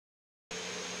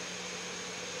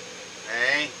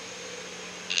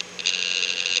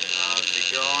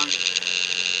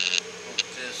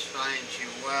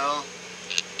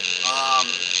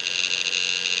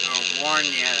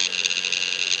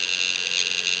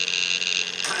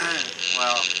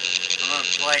Well, I'm going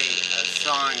to play a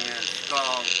song that's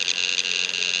called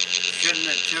Shouldn't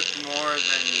Have Took More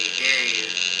Than You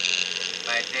Gave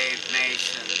by Dave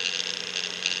Mason.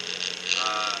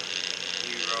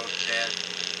 He wrote that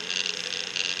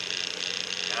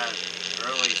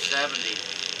early 70s.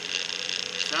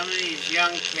 Some of these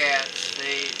young cats,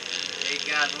 they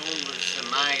got hold of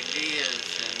some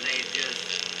ideas and they just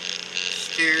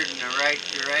steered in the right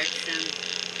direction.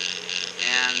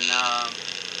 And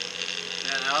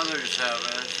then others of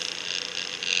us,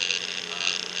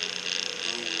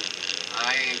 who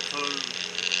I include,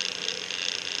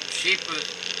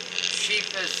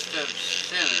 chiefest of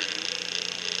sinners.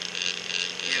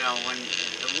 You know, when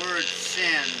the word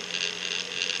sin,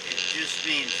 it just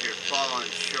means you're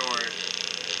falling short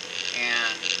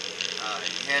and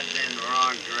heading in the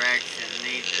wrong direction,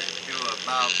 need to do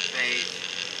about face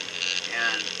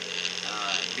and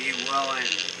be willing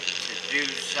to do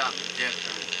something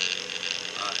different,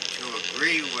 to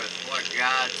agree with what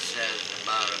God says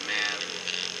about a matter.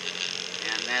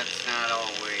 And that's not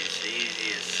always the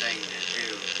easiest thing to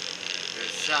do. There's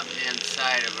something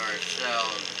inside of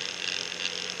ourselves.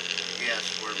 Yes,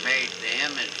 we're made in the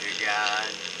image of God,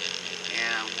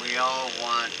 and we all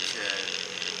want to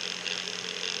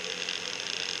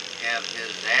have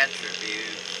His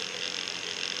attributes,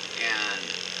 and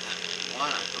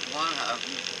one of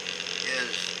them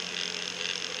is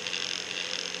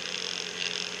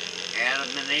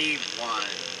Adam and Eve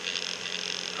wanted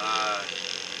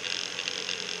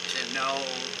to know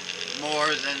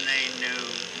more than they knew,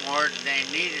 more than they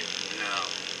needed to know.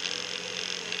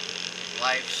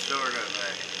 Life's sort of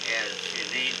as you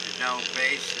need to know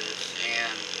basis,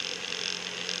 and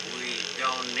we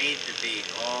don't need to be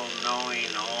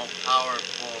all-knowing,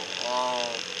 all-powerful,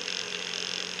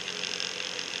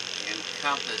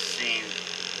 all-encompassing.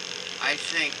 I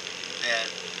think that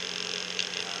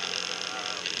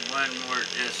when we're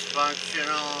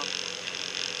dysfunctional,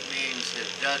 means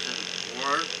it doesn't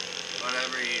work,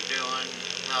 whatever you're doing.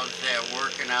 How's that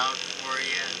working out for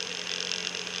you?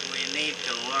 We need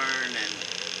to learn and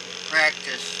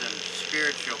practice some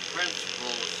spiritual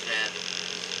principles that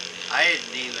I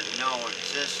didn't even know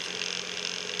existed.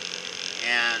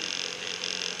 And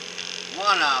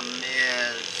one of them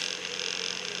is,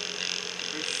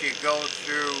 first you go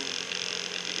through,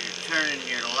 you're turning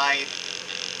your life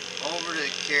over to the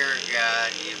care of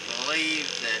God. You believe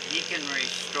that He can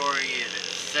restore you to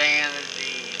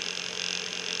sanity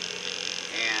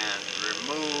and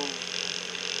remove.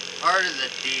 Part of the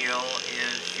deal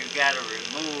is you got to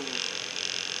remove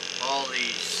all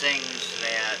these things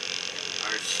that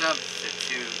are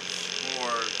substitutes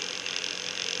for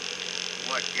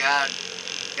what God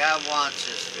wants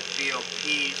us to feel: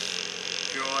 peace,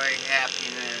 joy,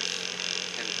 happiness,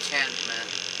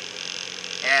 contentment,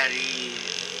 at ease,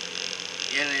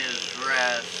 in His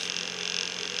rest.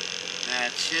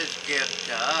 That's His gift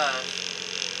to us,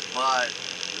 but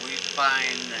we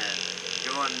find that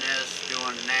doing this,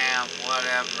 doing that,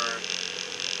 whatever,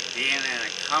 being in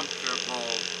a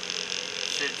comfortable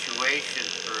situation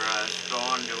for us,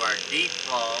 going to our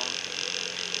default,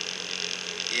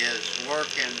 is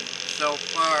working so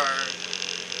far.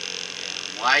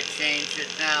 Why change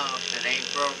it now? If it ain't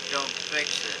broke, don't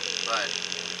fix it. But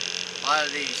a lot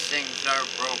of these things are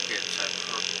broke. It's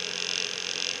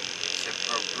a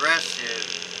progressive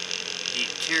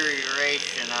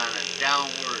deterioration on a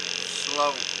downward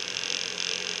slope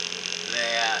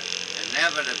that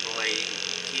inevitably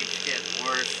keeps getting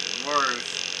worse and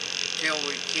worse till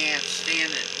we can't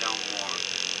stand it no more.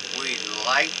 We'd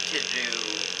like to do,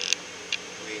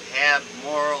 we have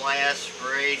moral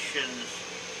aspirations,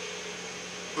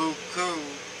 buku,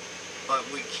 but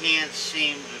we can't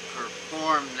seem to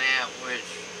perform that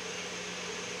which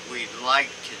we'd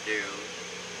like to do,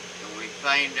 and we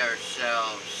find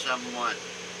ourselves somewhat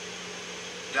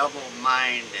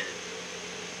double-minded.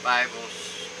 The Bible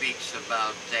speaks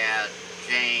about that,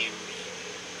 James,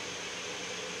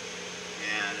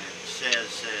 and it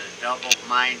says that a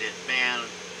double-minded man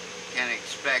can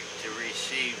expect to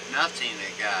receive nothing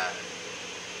of God.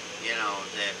 You know,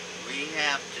 that we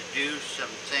have to do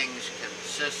some things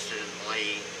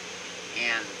consistently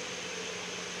and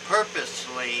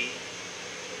purposely,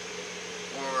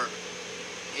 or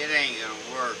it ain't gonna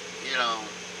work. You know,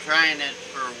 trying it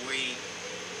for a week,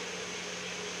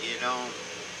 you don't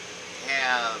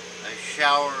have a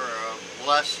shower of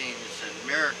blessings and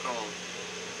miracles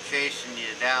chasing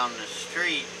you down the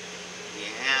street. You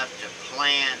have to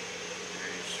plant.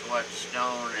 There's what's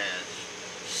known as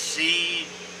seed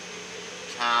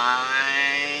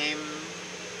time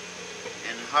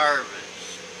and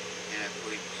harvest. And if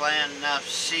we plant enough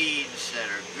seeds that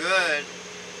are good,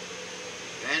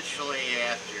 Eventually,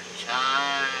 after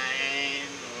time,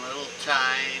 a little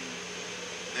time,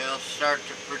 they'll start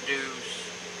to produce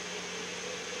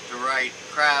the right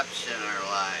crops in our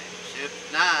lives.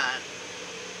 If not,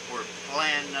 we're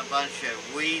planting a bunch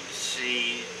of weed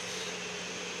seeds,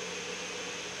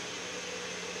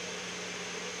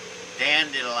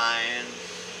 dandelions.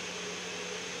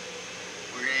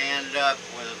 We're going to end up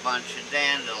with a bunch of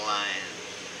dandelions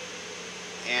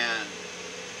and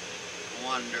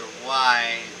wonder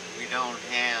why we don't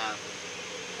have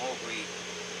what we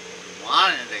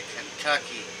wanted, a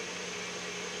Kentucky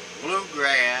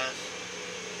bluegrass,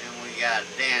 and we got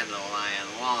dandelion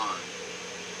lawn.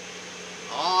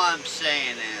 All I'm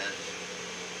saying is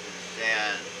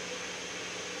that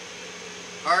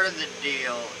part of the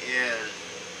deal is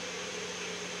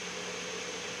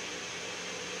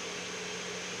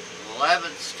the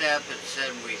 11th step. It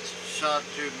said we sought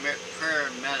through prayer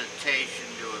and meditation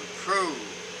to improve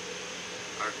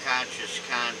our conscious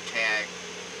contact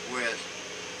with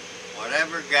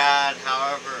whatever God,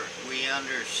 however we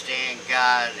understand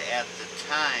God at the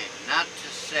time. Not to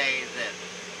say that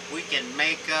we can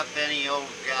make up any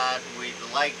old God we'd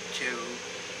like to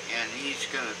and he's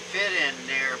going to fit in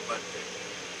there, but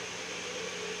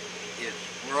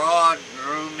it's broad,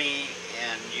 roomy,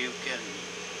 and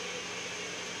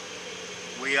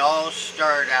we all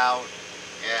start out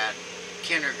at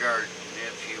kindergarten,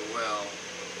 if you will,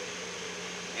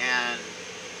 and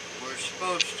we're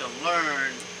supposed to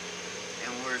learn,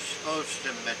 and we're supposed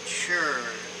to mature,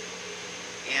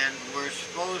 and we're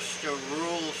supposed to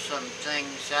rule some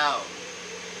things out.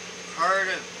 Part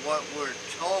of what we're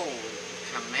told,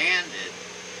 commanded,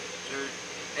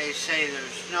 they say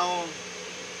there's no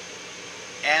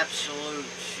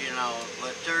absolutes,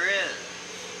 but there is.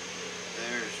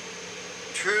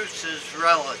 Truth is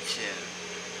relative.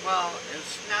 Well,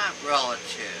 it's not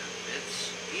relative. It's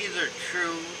either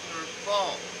true or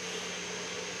false.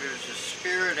 There's a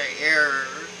spirit of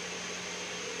error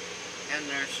and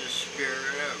there's a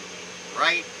spirit of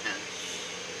rightness.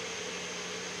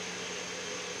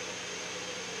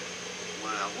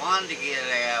 What I wanted to get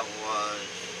at was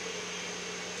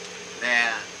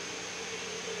that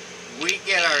we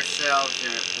get ourselves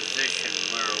in a position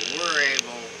where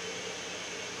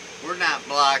we're not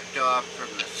blocked off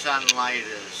from the sunlight of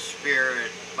the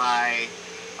Spirit by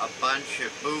a bunch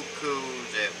of buku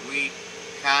that we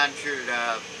conjured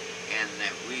up and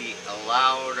that we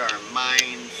allowed our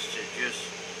minds to just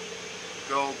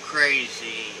go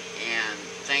crazy and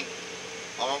think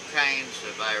all kinds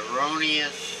of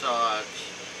erroneous thoughts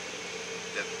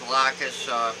that block us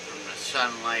off from the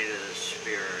sunlight of the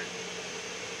Spirit.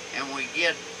 And we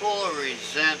get full of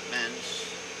resentments,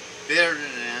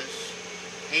 bitterness,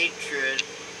 hatred,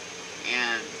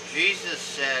 and Jesus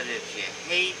said if you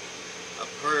hate a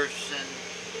person,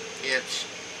 it's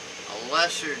a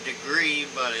lesser degree,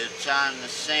 but it's on the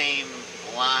same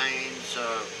lines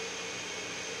of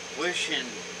wishing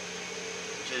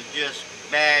to just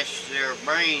bash their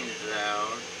brains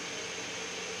out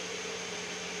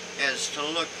as to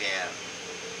look at,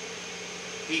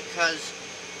 because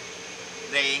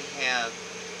they have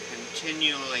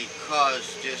continually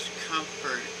caused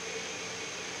discomfort,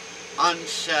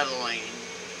 unsettling,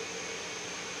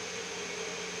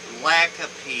 lack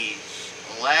of peace,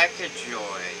 lack of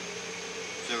joy.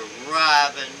 They're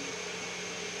robbing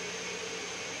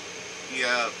you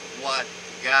of what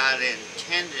God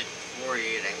intended for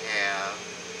you to have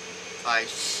by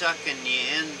sucking you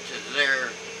into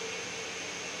their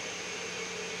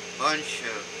bunch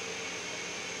of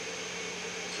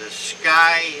the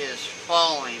sky is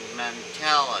falling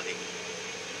mentality.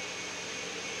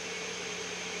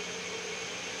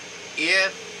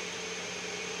 If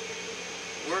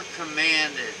we're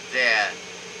commanded that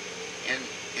in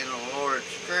the Lord's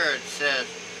Prayer, it says,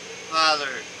 Father,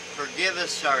 forgive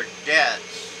us our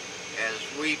debts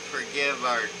as we forgive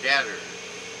our debtors.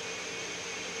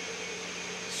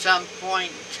 Some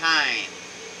point in time,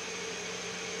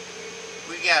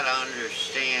 we got to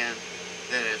understand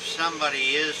that if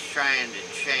somebody is trying to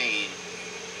change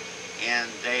and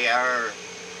they are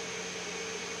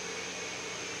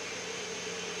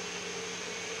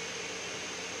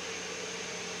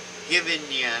giving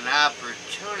you an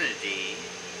opportunity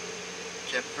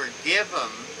to forgive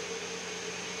them,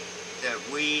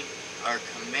 that we are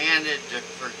commanded to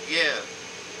forgive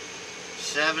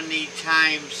 70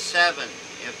 times 7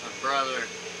 if a brother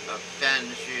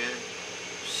offends you,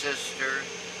 sister,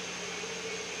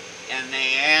 and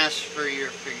they ask for your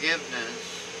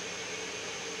forgiveness,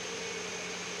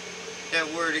 that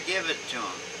we're to give it to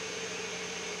them.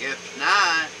 If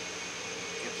not,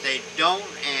 if they don't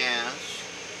ask,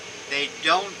 they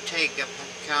don't take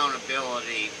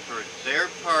accountability for their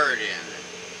part in it.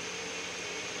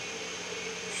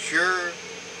 Sure,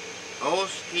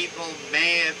 most people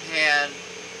may have had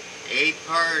a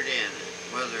part in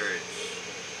it, whether it's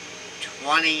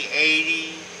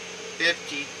 20-80,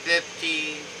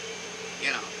 50-50,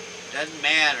 you know, doesn't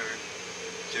matter.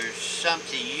 There's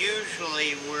something,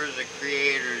 usually we're the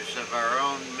creators of our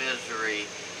own misery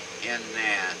in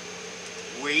that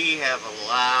we have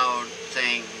allowed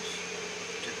things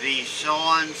to be so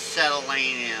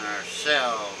unsettling in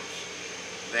ourselves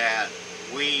that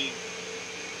we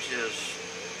just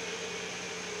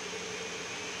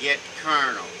get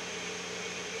carnal.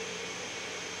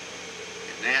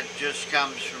 And that just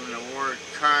comes from the word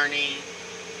carne,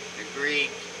 the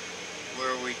Greek,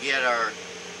 where we get our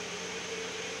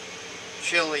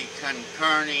chili con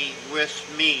carne with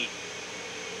meat.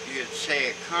 You could say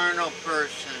a carnal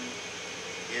person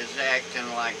is acting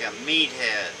like a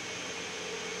meathead.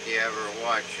 If you ever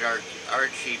watch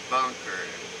Archie Bunker,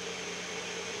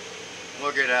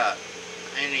 look it up.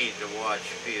 I need to watch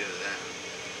a few of them.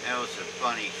 That was a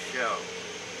funny show.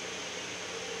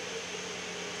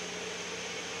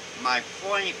 My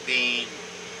point being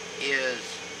is,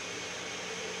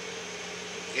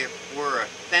 if we're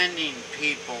offending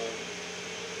people,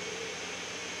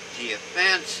 the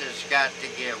offense has got to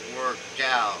get worked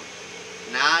out,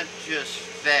 not just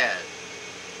fed,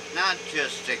 not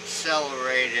just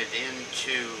accelerated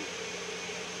into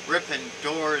ripping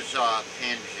doors off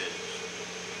hinges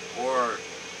or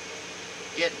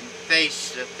getting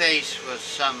face to face with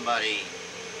somebody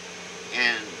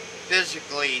and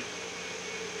physically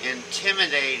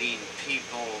intimidating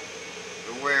people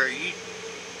to where you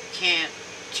can't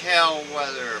tell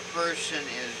whether a person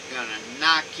is going to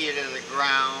knock you to the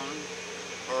ground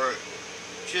or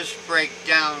just break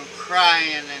down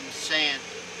crying and saying,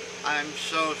 "I'm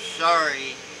so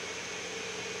sorry,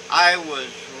 I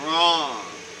was wrong."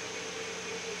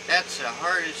 That's the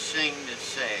hardest thing to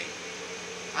say.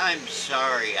 I'm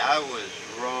sorry, I was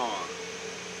wrong.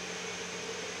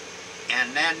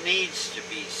 And that needs to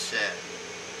be said.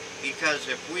 Because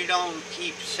if we don't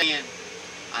keep saying,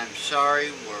 "I'm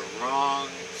sorry, we're wrong,"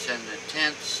 it's in the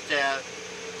 10th step.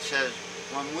 It says,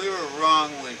 when we were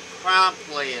wrong, we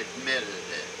promptly admitted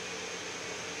it.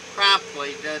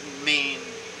 Promptly doesn't mean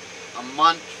a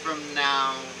month from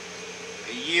now,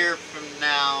 a year from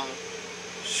now.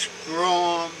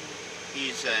 Screw him,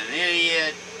 he's an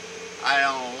idiot, I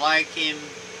don't like him,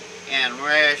 and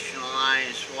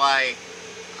rationalize why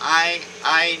I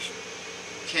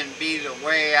can be the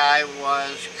way I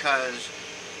was because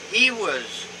he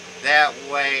was that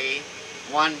way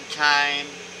one time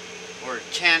or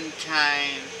 10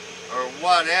 times or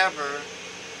whatever.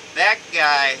 That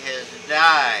guy has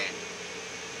died.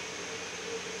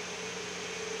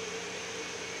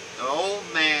 The old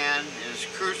man is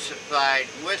crucified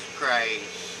with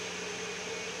Christ,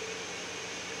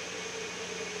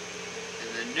 and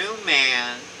the new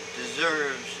man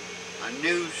deserves a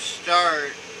new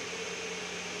start.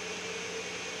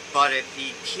 But if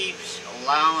he keeps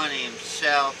allowing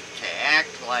himself to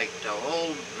act like the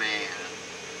old man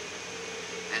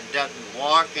and doesn't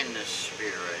walk in the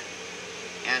Spirit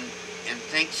and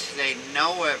thinks they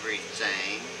know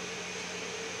everything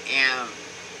and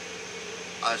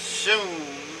assumes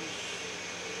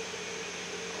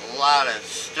a lot of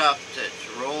stuff that's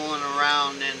rolling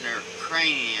around in their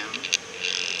cranium,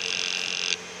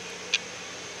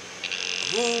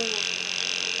 who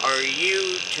are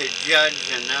you to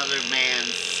judge another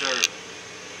man's servant?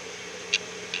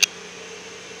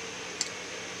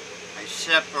 I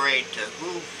separate the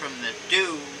who from the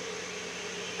do,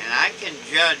 and I can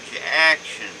judge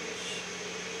actions.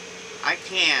 I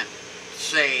can't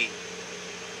say,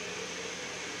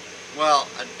 well,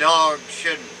 a dog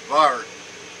shouldn't bark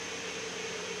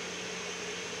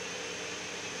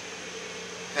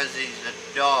because he's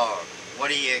a dog. What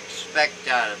do you expect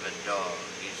out of a dog?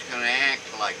 He's going to act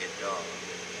like a dog.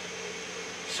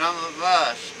 Some of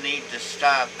us need to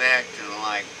stop acting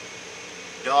like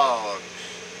dogs,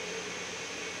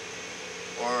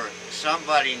 or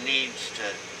somebody needs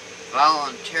to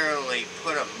voluntarily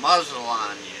put a muzzle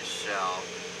on yourself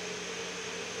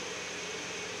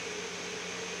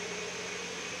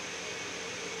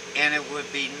and it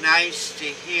would be nice to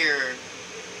hear,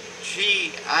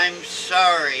 "Gee, I'm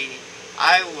sorry,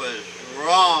 I was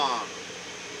wrong,"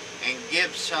 and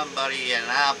give somebody an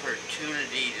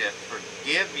opportunity to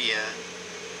forgive you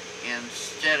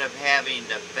instead of having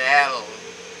to battle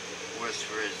with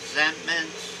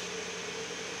resentments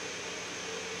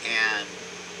and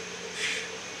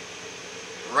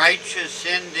righteous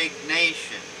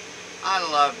indignation. I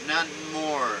love nothing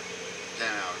more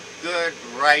than a good,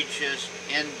 righteous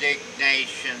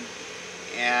indignation,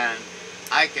 and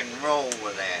I can roll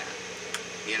with that,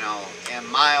 you know. And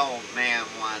my old man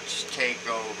wants to take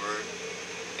over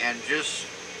and just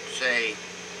say,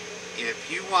 if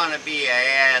you want to be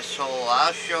an asshole,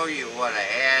 I'll show you what an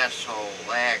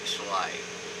asshole acts like.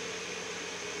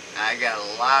 I got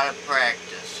a lot of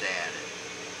practice at it.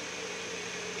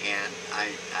 And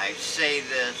I say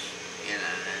this in an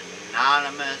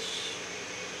anonymous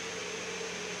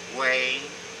way.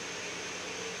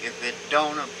 If it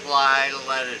don't apply,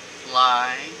 let it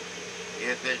fly.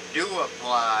 If it do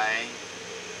apply,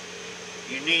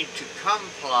 you need to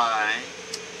comply.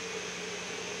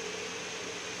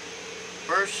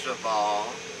 First of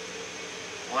all,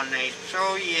 when they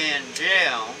throw you in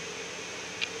jail,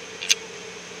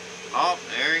 oh,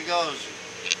 there he goes,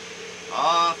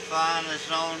 off on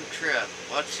his own trip.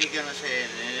 What's he gonna say in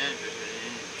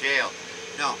jail?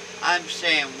 No, I'm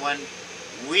saying when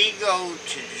we go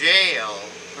to jail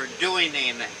for doing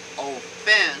an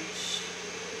offense,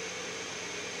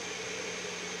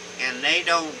 and they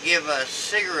don't give us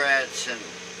cigarettes and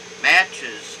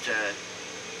matches to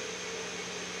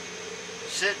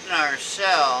sit in our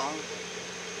cell,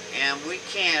 and we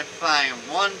can't find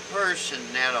one person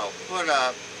that'll put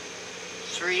up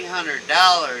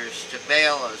 $300 to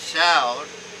bail us out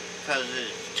because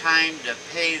it's time to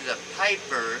pay the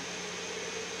piper.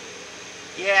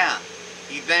 Yeah,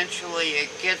 eventually it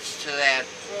gets to that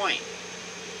point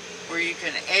where you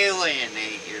can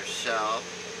alienate yourself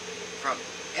from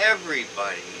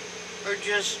everybody, or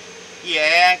just you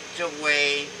act a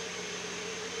way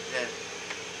that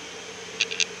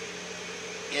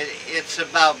it's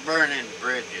about burning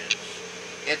bridges.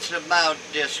 It's about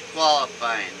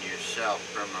disqualifying yourself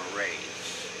from a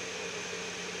race.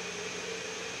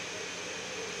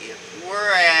 If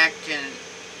we're acting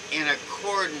in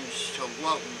accordance to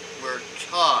what we're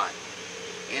taught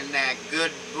in that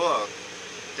good book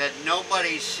that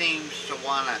nobody seems to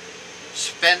want to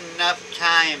spend enough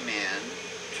time in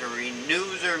to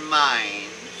renew their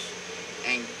minds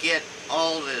and get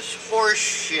all this horse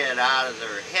shit out of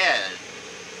their head,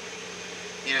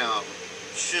 you know,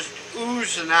 it's just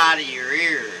oozing out of your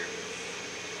ears.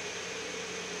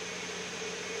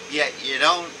 Yet you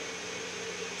don't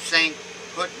think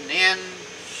putting in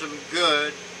some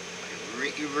good,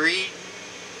 reading,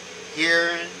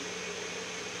 hearing,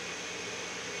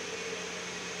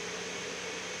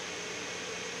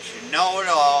 you know it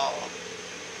all,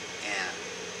 and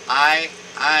I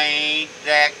ain't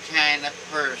that kind of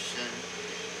person,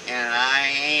 and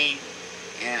I ain't,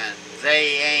 and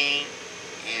they ain't,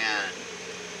 and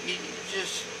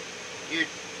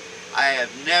I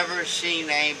have never seen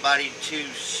anybody too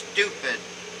stupid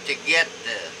to get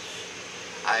this.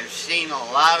 I've seen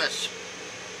a lot of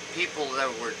people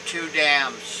that were too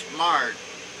damn smart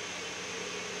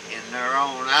in their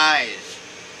own eyes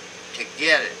to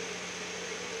get it.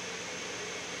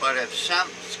 But if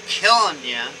something's killing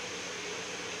you,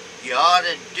 you ought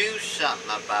to do something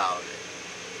about it.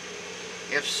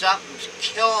 If something's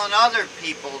killing other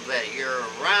people that you're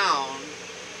around,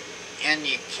 and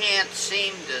you can't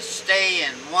seem to stay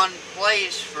in one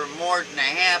place for more than a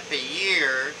half a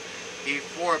year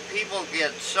before people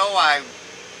get so I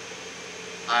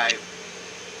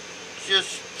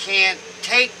just can't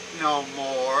take no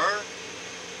more,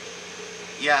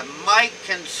 you might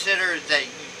consider that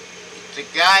the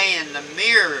guy in the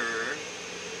mirror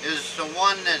is the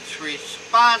one that's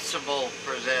responsible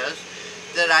for this,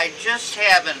 that I just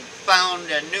haven't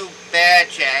found a new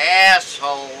batch of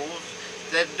assholes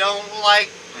that don't like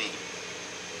me.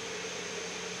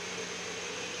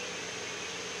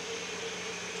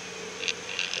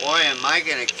 Boy, am I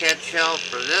gonna catch hell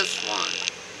for this one.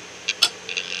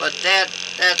 But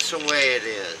that's the way it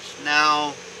is.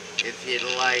 Now, if you'd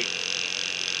like,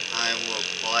 I will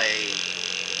play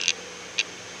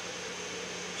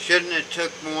Shouldn't Have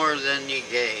Took More Than You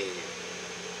Gave.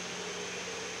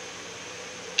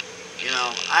 You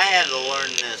know, I had to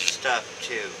learn this stuff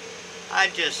too. I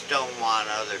just don't want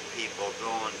other people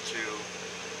going through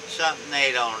something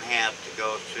they don't have to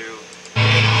go through.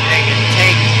 They can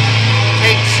take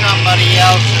somebody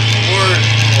else's word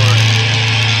for it.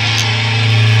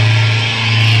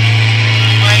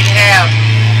 Might have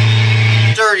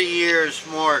 30 years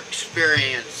more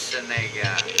experience than they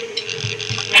got.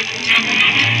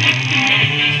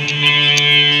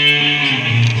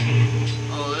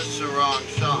 Oh, this is the wrong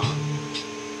song.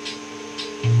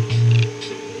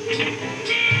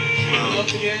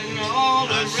 Looking all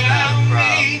that's around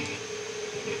me.